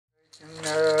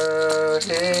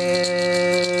They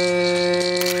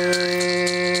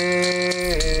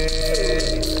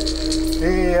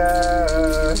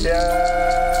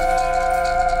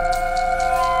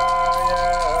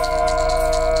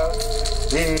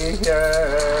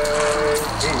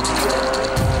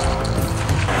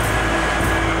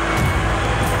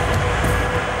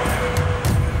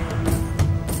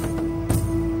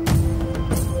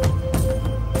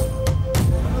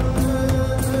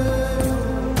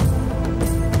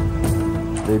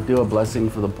do a blessing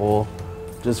for the pole,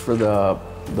 just for the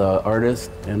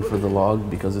artist and for the log,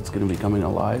 because it's going to be coming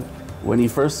alive. When you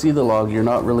first see the log, you're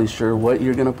not really sure what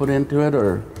you're going to put into it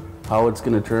or how it's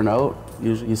going to turn out.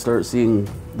 You start seeing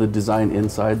the design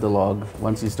inside the log.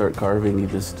 Once you start carving, you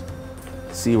just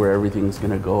see where everything's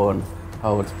going to go and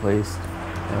how it's placed.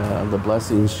 The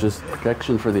blessing's just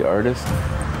protection for the artist.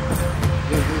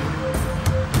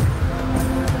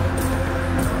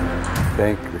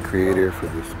 Thank the Creator for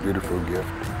this beautiful gift.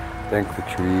 Thank the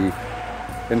tree.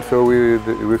 And so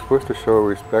we're supposed to show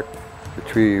respect. The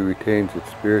tree retains its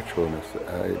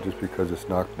spiritualness. Just because it's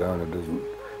knocked down, it doesn't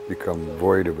become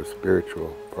void of a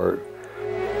spiritual part.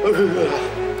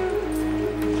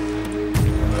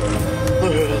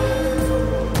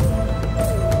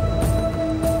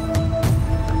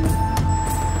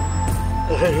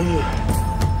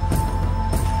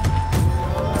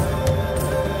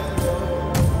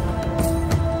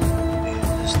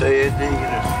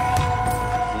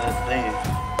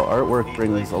 Artwork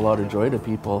brings a lot of joy to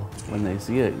people when they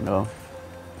see it, you know.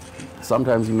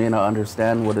 Sometimes you may not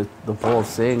understand what the pole's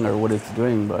saying or what it's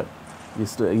doing, but you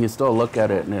still look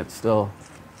at it and it still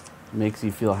makes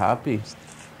you feel happy,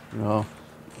 you know.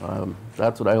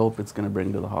 That's what I hope it's going to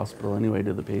bring to the hospital anyway,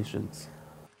 to the patients.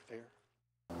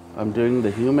 I'm doing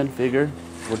the human figure,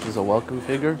 which is a welcome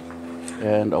figure,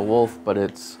 and a wolf, but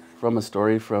it's from a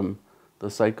story from the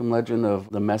Saanich legend of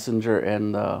the messenger,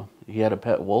 and he had a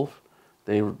pet wolf.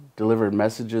 They delivered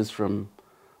messages from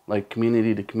like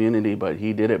community to community, but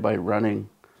he did it by running.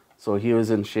 So he was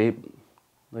in shape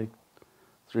like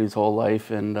through his whole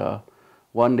life, and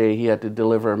one day he had to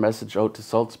deliver a message out to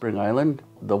Salt Spring Island.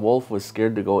 The wolf was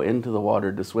scared to go into the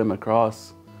water to swim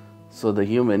across. So the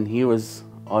human, he was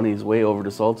on his way over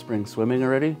to Salt Spring swimming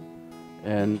already,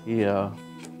 and he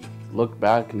looked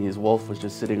back and his wolf was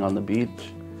just sitting on the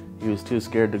beach. He was too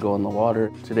scared to go in the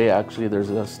water. Today, actually, there's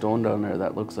a stone down there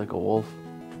that looks like a wolf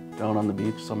down on the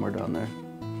beach somewhere down there.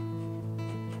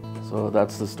 So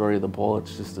that's the story of the pole.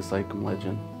 It's just a Saanich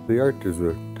legend. The art is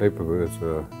a type of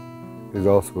is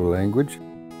also a language,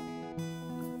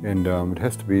 and it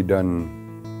has to be done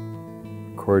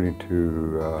according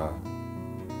to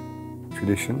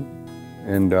tradition,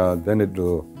 and then it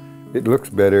looks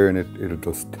better, and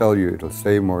it'll tell you, it'll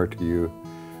say more to you.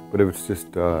 But if it's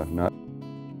just not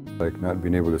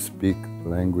being able to speak the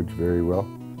language very well.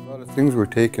 A lot of things were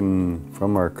taken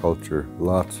from our culture,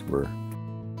 lots were.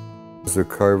 The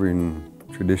carving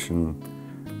tradition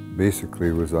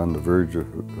basically was on the verge of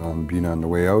being on the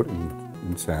way out in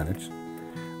Saanich.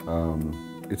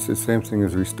 It's the same thing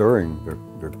as restoring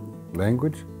the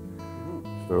language.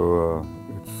 So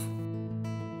it's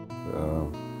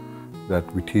that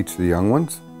we teach the young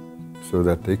ones so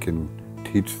that they can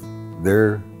teach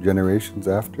their generations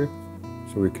after.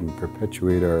 So we can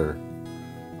perpetuate our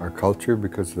culture,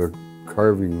 because the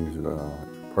carving is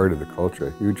part of the culture,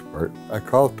 a huge part. I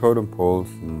call totem poles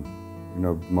and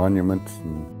monuments,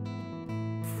 and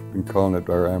been calling it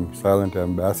our silent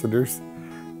ambassadors.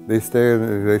 They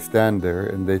stand there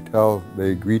and they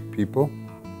greet people.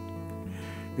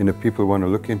 And if people want to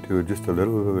look into it just a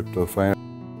little, they'll find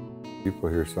people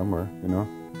here somewhere, you know.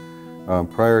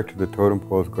 Prior to the totem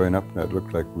poles going up, that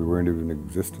looked like we weren't even in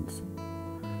existence.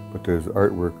 But there's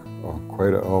artwork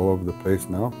quite all over the place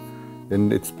now,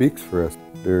 and it speaks for us.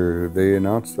 They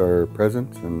announce our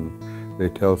presence, and they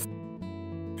tell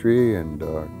history and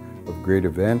of great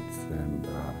events, and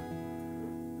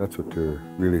that's what they're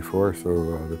really for.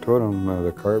 So the totem,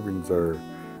 the carvings are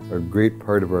a great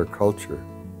part of our culture.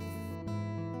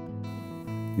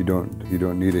 You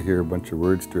don't need to hear a bunch of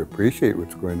words to appreciate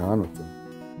what's going on with them.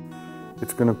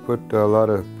 It's going to put a lot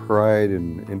of pride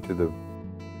into the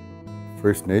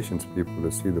First Nations people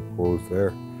to see the poles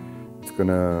there. It's going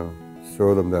to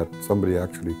show them that somebody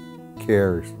actually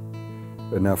cares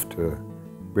enough to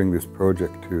bring this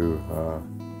project to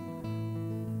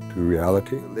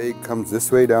reality. The leg comes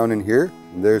this way down in here,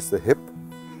 and there's the hip.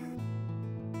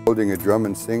 Holding a drum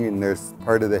and singing, there's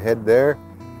part of the head there,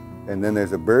 and then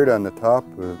there's a bird on the top.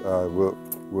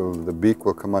 The beak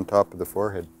will come on top of the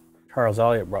forehead. Charles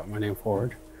Elliott brought my name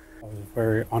forward. I was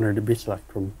very honored to be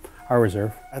selected from our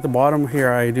reserve. At the bottom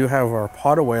here, I do have our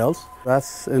pot of whales.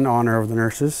 That's in honor of the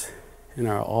nurses. and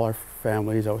all our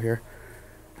families out here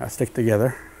stick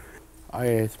together.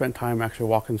 I spent time actually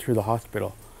walking through the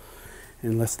hospital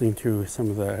and listening to some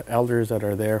of the elders that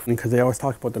are there, because they always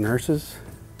talk about the nurses.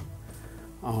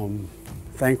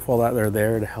 Thankful that they're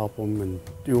there to help them and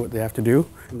do what they have to do.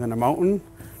 And then the mountain,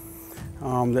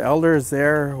 the elders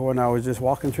there, when I was just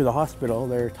walking through the hospital,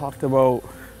 they talked about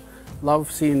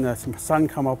love seeing the sun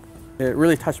come up. It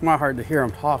really touched my heart to hear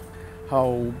them talk,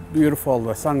 how beautiful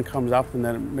the sun comes up and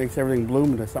then it makes everything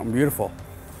bloom into something beautiful.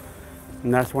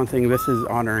 And that's one thing this is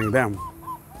honoring them.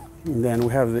 And then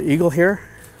we have the eagle here,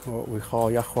 what we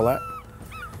call Yahualet.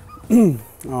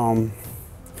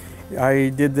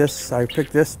 I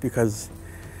picked this because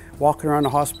walking around the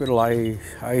hospital, I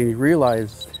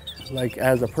realized, like,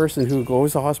 as a person who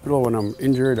goes to the hospital when I'm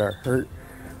injured or hurt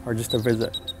or just a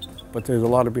visit, but there's a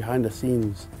lot of behind the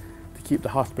scenes to keep the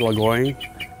hospital going.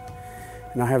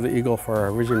 And I have the eagle for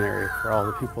our visionary, for all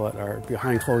the people that are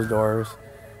behind closed doors.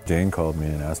 Jane called me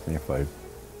and asked me if I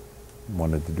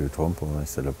wanted to do Totem, and I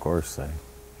said, of course. I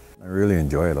really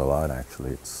enjoy it a lot,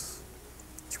 actually. It's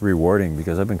rewarding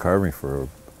because I've been carving for,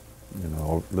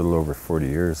 a little over 40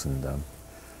 years, and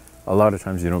a lot of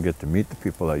times you don't get to meet the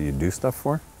people that you do stuff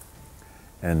for.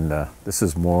 And this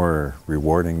is more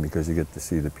rewarding because you get to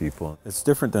see the people. It's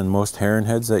different than most heron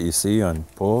heads that you see on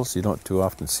poles. You don't too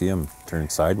often see them turn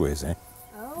sideways, eh?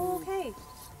 Oh, okay.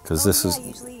 Because this is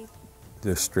usually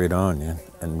just straight on, yeah.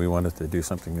 And we wanted to do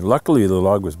something. Luckily, the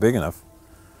log was big enough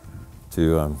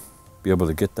to be able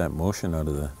to get that motion out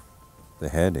of the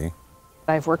head, eh?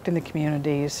 I've worked in the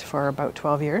communities for about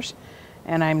 12 years,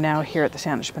 and I'm now here at the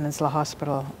Saanich Peninsula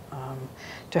Hospital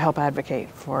to help advocate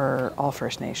for all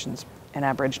First Nations and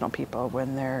Aboriginal people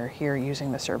when they're here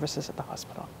using the services at the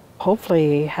hospital.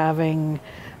 Hopefully, having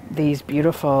these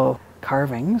beautiful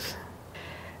carvings,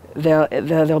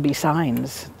 there'll be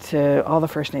signs to all the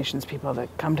First Nations people that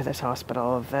come to this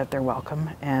hospital that they're welcome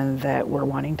and that we're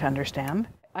wanting to understand.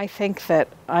 I think that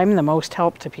I'm the most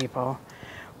help to people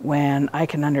when I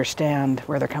can understand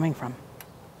where they're coming from.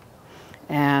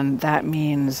 And that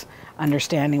means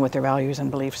understanding what their values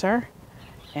and beliefs are,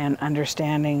 and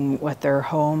understanding what their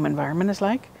home environment is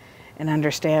like, and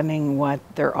understanding what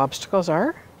their obstacles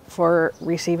are for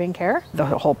receiving care. The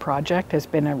whole project has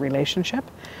been a relationship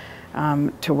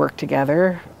to work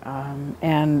together,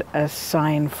 and a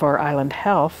sign for island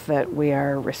health that we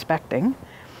are respecting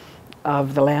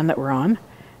of the land that we're on,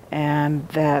 and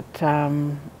that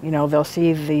they'll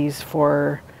see these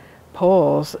 4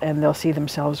 poles and they'll see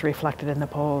themselves reflected in the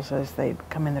poles as they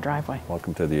come in the driveway.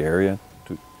 Welcome to the area,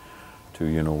 to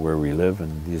where we live,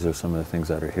 and these are some of the things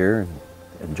that are here,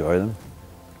 and enjoy them,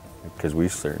 because we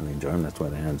certainly enjoy them. That's why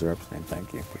the hands are up saying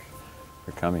thank you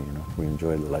for coming. We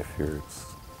enjoy the life here.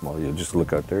 Well, you just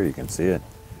look out there, you can see it.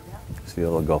 See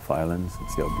all the Gulf Islands and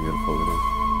see how beautiful it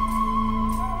is.